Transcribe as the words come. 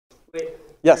Wait.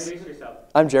 Yes. Introduce yourself.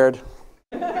 I'm Jared.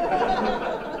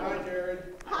 Hi, Jared.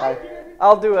 Hi.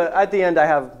 I'll do it. At the end, I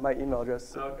have my email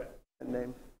address and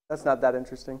name. That's not that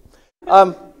interesting.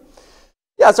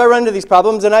 Yeah, so I run into these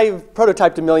problems, and I've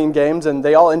prototyped a million games, and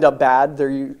they all end up bad. They're,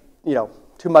 you know,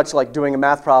 too much like doing a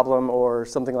math problem or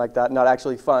something like that, not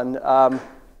actually fun.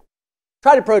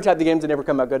 Try to prototype the games, they never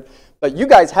come out good. But you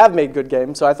guys have made good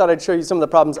games, so I thought I'd show you some of the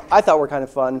problems I thought were kind of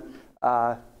fun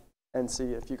and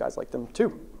see if you guys like them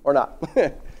too, or not.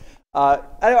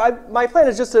 My plan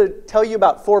is just to tell you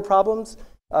about 4 problems,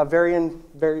 varying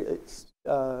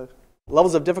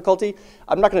levels of difficulty.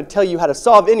 I'm not going to tell you how to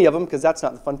solve any of them, because that's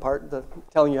not the fun part,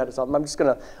 telling you how to solve them. I'm just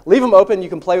going to leave them open. You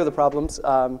can play with the problems.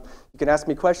 You can ask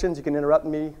me questions. You can interrupt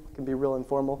me. It can be real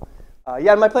informal.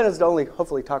 Yeah, and my plan is to only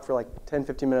hopefully talk for like 10,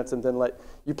 15 minutes and then let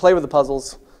you play with the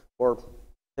puzzles or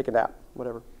take a nap,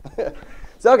 whatever.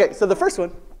 So the first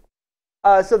one.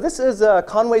 So this is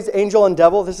Conway's Angel and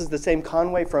Devil. This is the same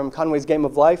Conway from Conway's Game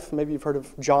of Life. Maybe you've heard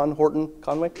of John Horton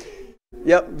Conway.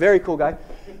 Yep, very cool guy.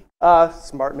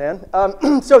 Smart man.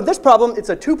 So this problem, it's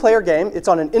a 2-player game. It's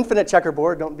on an infinite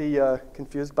checkerboard. Don't be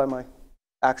confused by my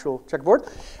actual checkerboard.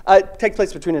 It takes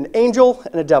place between an angel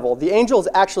and a devil. The angel is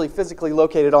actually physically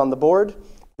located on the board.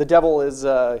 The devil is,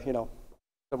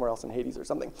 somewhere else in Hades or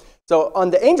something. So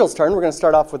on the angel's turn, we're going to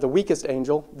start off with the weakest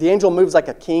angel. The angel moves like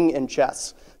a king in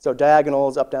chess. So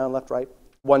diagonals, up, down, left, right,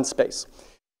 1 space.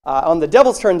 On the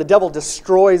devil's turn, the devil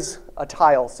destroys a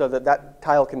tile so that that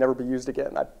tile can never be used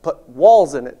again. I put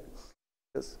walls in it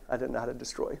because I didn't know how to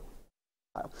destroy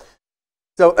a tile.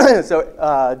 So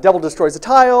devil destroys a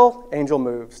tile, angel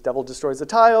moves. Devil destroys a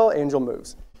tile, angel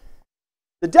moves.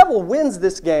 The devil wins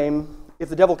this game if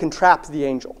the devil can trap the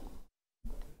angel.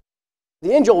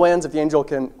 The angel wins if the angel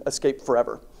can escape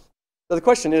forever. So the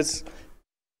question is,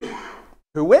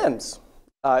 who wins?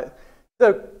 Quite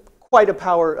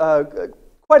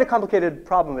a complicated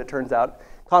problem, it turns out.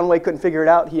 Conway couldn't figure it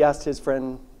out. He asked his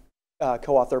friend,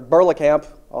 co-author Roguelikes,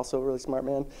 also a really smart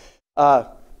man,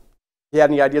 he had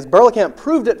any ideas. Roguelikes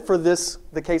proved it for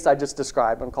the case I just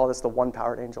described, and call this the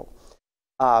 1-powered angel.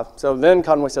 So then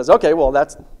Conway says, okay, well,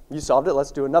 you solved it.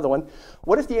 Let's do another one.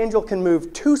 What if the angel can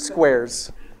move 2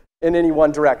 squares in any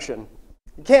one direction?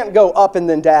 You can't go up and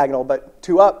then diagonal, but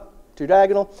 2 up, 2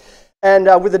 diagonal. And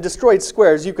with the destroyed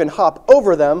squares, you can hop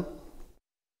over them,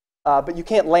 but you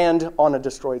can't land on a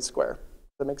destroyed square.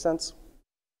 Does that make sense?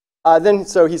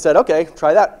 So he said, okay,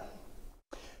 try that.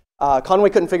 Conway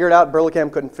couldn't figure it out.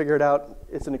 Roguelikes couldn't figure it out.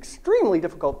 It's an extremely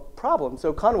difficult problem.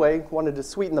 So Conway wanted to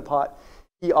sweeten the pot.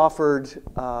 He offered,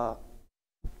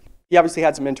 he obviously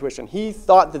had some intuition. He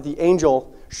thought that the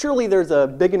angel, surely there's a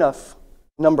big enough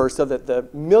number so that the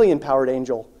 1,000,000-powered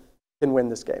angel can win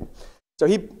this game. So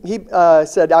he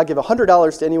said, I'll give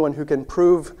 $100 to anyone who can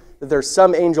prove that there's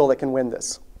some angel that can win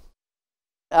this.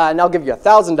 And I'll give you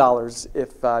 $1,000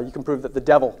 if you can prove that the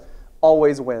devil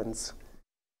always wins.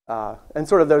 And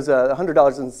sort of those $100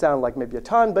 doesn't sound like maybe a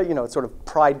ton, but it's sort of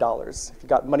pride dollars. If you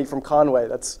got money from Conway,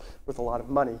 that's worth a lot of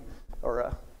money,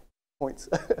 or points.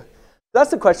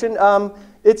 That's the question.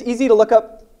 It's easy to look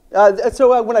up.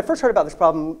 So when I first heard about this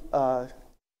problem,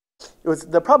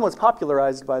 the problem was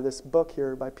popularized by this book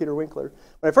here by Peter Winkler.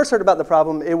 When I first heard about the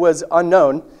problem, it was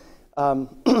unknown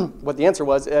what the answer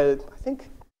was. I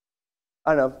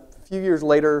don't know, a few years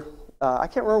later, I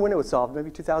can't remember when it was solved, maybe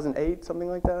 2008, something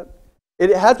like that.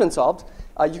 It has been solved.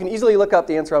 You can easily look up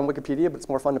the answer on Wikipedia, but it's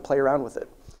more fun to play around with it.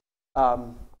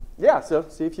 Yeah, so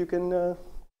see if you can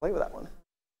play with that one.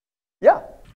 Yeah.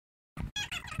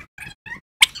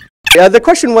 Yeah, the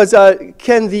question was,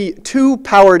 can the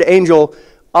 2-powered angel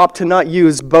opt to not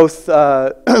use both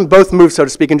moves, so to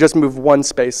speak, and just move 1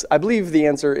 space? I believe the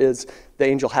answer is the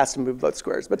angel has to move both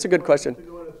squares, but it's a good question.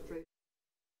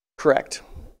 Correct.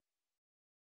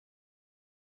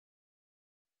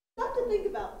 Something to think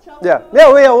about. Yeah.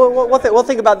 We'll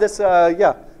think about this.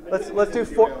 Yeah. Let's do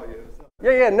 4.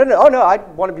 Yeah. No. Oh no, I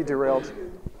want to be derailed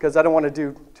because I don't want to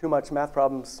do too much math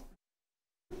problems.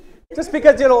 Just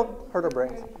because it'll hurt our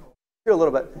brains. Do a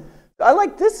little bit. I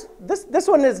like this. This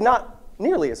one is not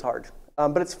nearly as hard,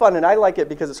 but it's fun, and I like it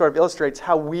because it sort of illustrates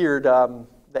how weird the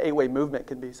 8-way movement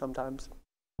can be sometimes.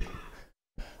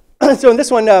 So in this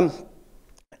one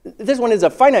is a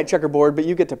finite checkerboard, but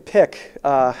you get to pick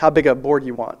how big a board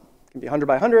you want. It can be 100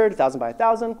 by 100, 1,000 by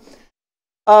 1,000.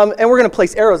 And we're going to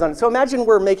place arrows on it. So imagine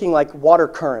we're making like water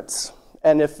currents.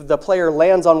 And if the player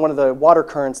lands on one of the water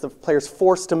currents, the player's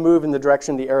forced to move in the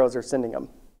direction the arrows are sending him.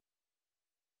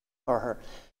 Or her.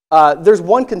 There's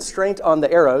one constraint on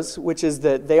the arrows, which is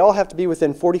that they all have to be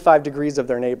within 45 degrees of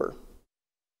their neighbor.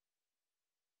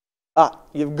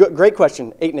 Great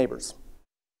question, 8 neighbors.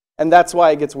 And that's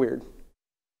why it gets weird.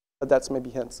 but that's maybe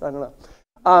hints. I don't know.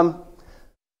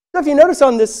 So if you notice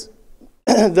on this,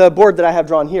 the board that I have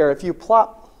drawn here, if you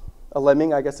plop a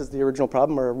lemming, I guess is the original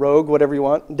problem, or a rogue, whatever you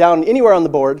want, down anywhere on the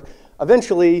board,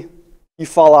 eventually you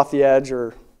fall off the edge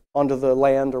or onto the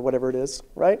land or whatever it is,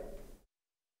 right?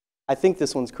 I think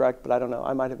this one's correct, but I don't know.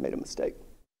 I might have made a mistake.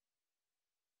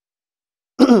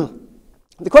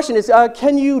 The question is,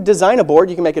 can you design a board?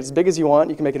 You can make it as big as you want.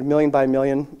 You can make it 1,000,000 by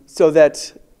 1,000,000 so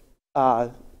that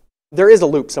there is a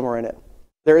loop somewhere in it.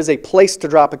 There is a place to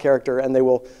drop a character, and they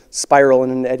will spiral in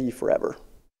an eddy forever.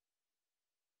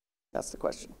 That's the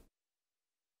question.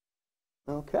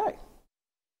 Okay.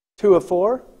 2 of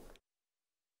 4.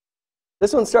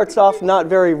 This one starts off not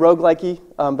very roguelike-y,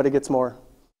 but it gets more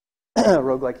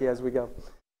roguelike-y as we go.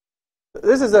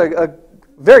 This is a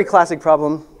very classic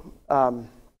problem.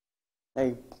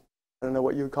 I don't know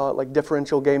what you would call it, like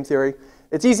differential game theory.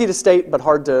 It's easy to state, but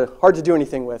hard to do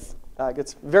anything with. It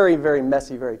gets very, very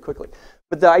messy very quickly.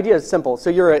 But the idea is simple. So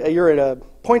you're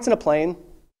at points in a plane,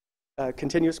 a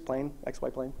continuous plane, XY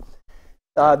plane.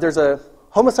 There's a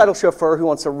homicidal chauffeur who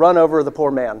wants to run over the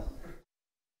poor man.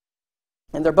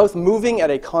 And they're both moving at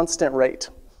a constant rate.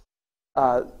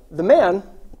 The man,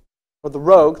 or the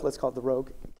rogue, let's call it the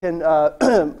rogue,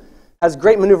 has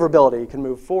great maneuverability. Can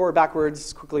move forward, backwards,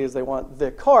 as quickly as they want.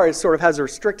 The car sort of has a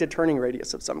restricted turning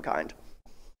radius of some kind.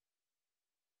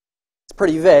 It's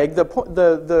pretty vague.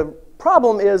 The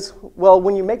problem is, well,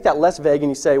 when you make that less vague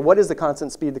and you say, what is the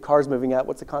constant speed the car's moving at?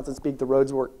 What's the constant speed the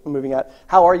road's moving at?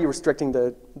 How are you restricting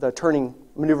the turning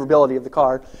maneuverability of the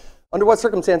car? Under what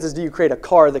circumstances do you create a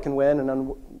car that can win? And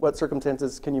under what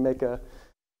circumstances can you make a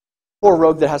poor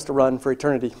rogue that has to run for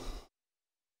eternity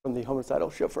from the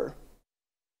homicidal chauffeur?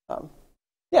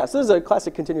 Yeah, so this is a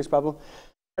classic continuous problem.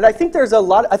 And I think there's a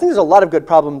lot of good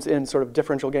problems in sort of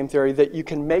differential game theory that you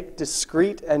can make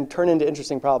discrete and turn into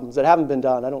interesting problems that haven't been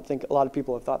done. I don't think a lot of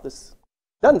people have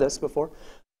done this before.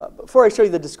 Before I show you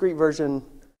the discrete version,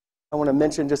 I want to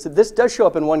mention just that this does show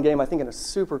up in one game, I think in a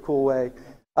super cool way.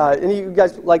 Any of you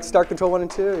guys like Star Control 1 and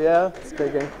 2? Yeah, it's a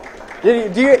great game.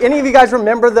 Any of you guys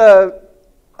remember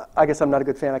I guess I'm not a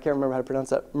good fan, I can't remember how to pronounce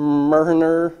that.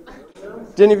 Merhner.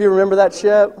 Do any of you remember that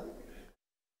ship?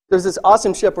 There's this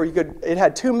awesome ship where it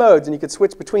had 2 modes and you could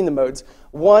switch between the modes.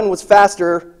 One was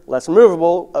faster, less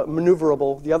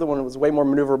maneuverable. The other one was way more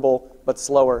maneuverable, but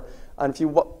slower. And if you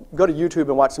go to YouTube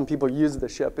and watch some people use the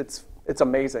ship, it's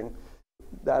amazing.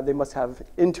 They must have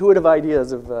intuitive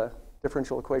ideas of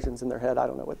differential equations in their head. I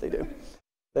don't know what they do.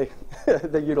 They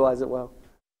utilize it well.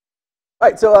 All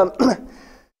right, so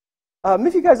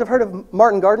if you guys have heard of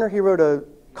Martin Gardner, he wrote a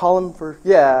column for,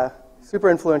 super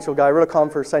influential guy. Wrote a column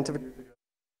for Scientific.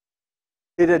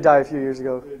 He did die a few years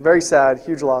ago. Very sad,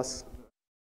 huge loss.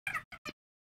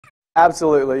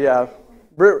 Absolutely, yeah.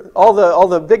 All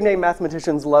the big name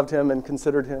mathematicians loved him and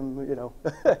considered him, he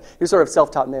was sort of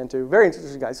self-taught man too. Very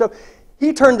interesting guy. So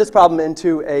he turned this problem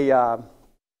into a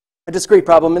discrete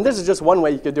problem, and this is just one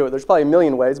way you could do it. There's probably a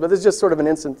million ways, but this is just sort of an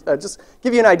instance, just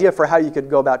give you an idea for how you could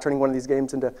go about turning one of these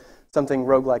games into something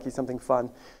roguelike-y, something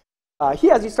fun. He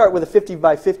has you start with a 50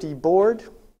 by 50 board.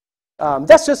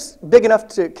 That's just big enough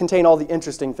to contain all the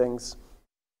interesting things.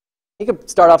 You could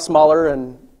start off smaller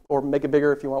or make it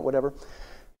bigger if you want, whatever.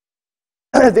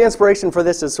 The inspiration for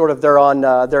this is sort of they're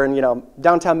in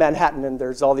downtown Manhattan, and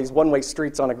there's all these one-way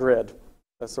streets on a grid.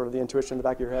 That's sort of the intuition in the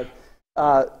back of your head.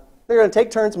 They're going to take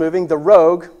turns moving. The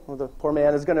rogue, or the poor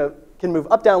man, can move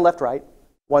up, down, left, right,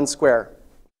 1 square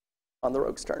on the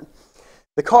rogue's turn.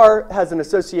 The car has an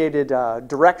associated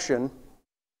direction.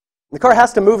 The car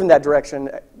has to move in that direction,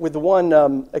 with the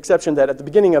one exception that at the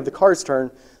beginning of the car's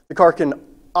turn, the car can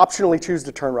optionally choose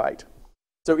to turn right.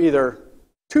 So either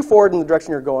 2 forward in the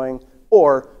direction you're going,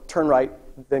 or turn right,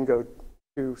 then go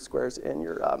 2 squares in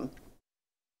your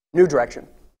new direction.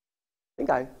 I think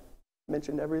I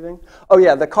mentioned everything. Oh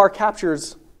yeah, the car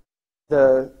captures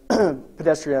the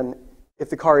pedestrian if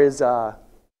the car is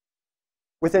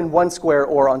within 1 square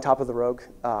or on top of the rogue,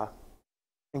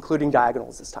 including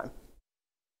diagonals this time.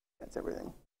 That's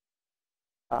everything.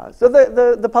 So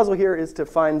the puzzle here is to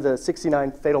find the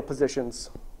 69 fatal positions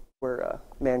where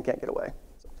man can't get away.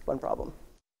 It's a fun problem.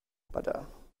 But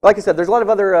like I said, there's a lot of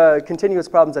other continuous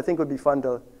problems I think would be fun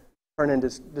to turn into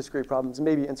discrete problems,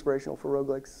 maybe inspirational for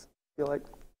roguelikes, I feel like.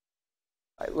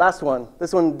 All right, last one.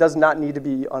 This one does not need to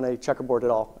be on a checkerboard at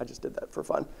all. I just did that for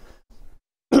fun.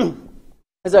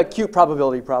 It's a cute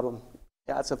probability problem.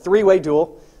 Yeah, it's a 3-way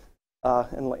duel.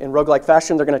 In roguelike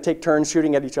fashion, they're going to take turns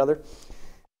shooting at each other.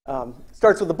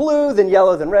 Starts with the blue, then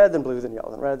yellow, then red, then blue, then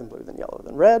yellow, then red, then blue, then yellow,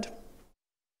 then red.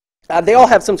 They all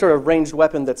have some sort of ranged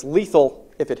weapon that's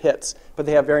lethal if it hits, but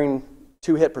they have varying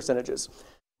 2 hit percentages.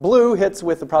 Blue hits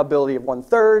with a probability of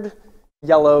 1/3,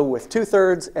 yellow with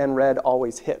 2/3, and red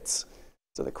always hits.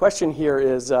 So the question here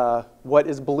is, what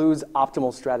is blue's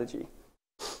optimal strategy?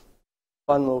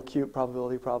 Fun little cute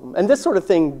probability problem. And this sort of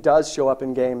thing does show up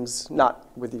in games, not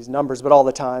with these numbers, but all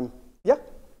the time. Yeah?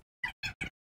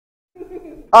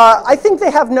 I think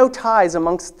they have no ties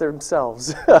amongst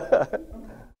themselves.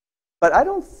 But I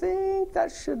don't think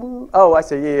that shouldn't... Oh, I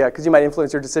see. Yeah, because you might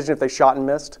influence your decision if they shot and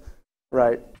missed.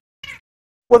 Right.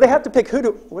 Well, they have to pick who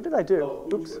to... What did I do?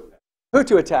 Oops. Who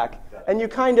to attack. And you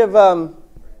kind of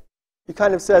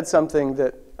said something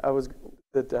that I was...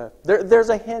 There's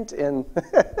a hint in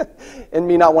in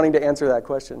me not wanting to answer that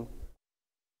question.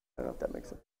 I don't know if that makes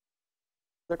sense.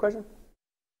 Is there a question?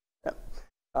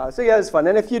 Yeah. So yeah, it's fun.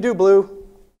 And if you do blue,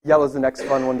 yellow's the next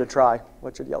fun one to try.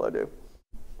 What should yellow do?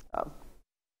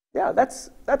 Yeah, that's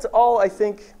all I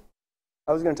think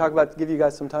I was going to talk about to give you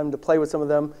guys some time to play with some of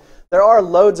them. There are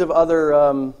loads of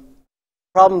other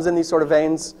problems in these sort of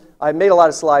veins. I made a lot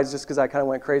of slides just because I kind of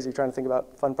went crazy trying to think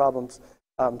about fun problems.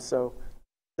 So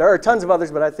there are tons of others,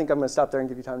 but I think I'm going to stop there and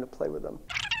give you time to play with them.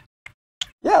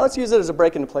 Yeah, let's use it as a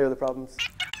break-in to play with the problems.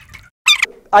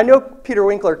 I know Peter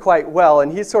Winkler quite well,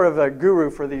 and he's sort of a guru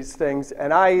for these things.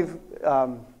 And I've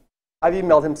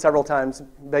emailed him several times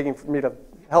begging for me to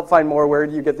help find more. Where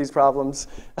do you get these problems?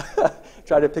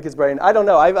 Try to pick his brain. I don't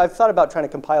know. I've thought about trying to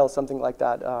compile something like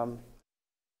that.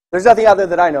 There's nothing out there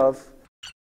that I know of.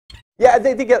 Yeah,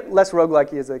 they get less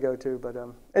roguelike-y as they go, too. But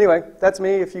anyway, that's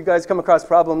me. If you guys come across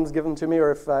problems, give them to me.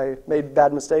 Or if I made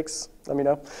bad mistakes, let me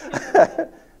know.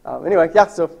 Anyway, yeah,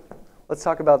 so let's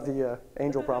talk about the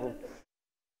angel problem.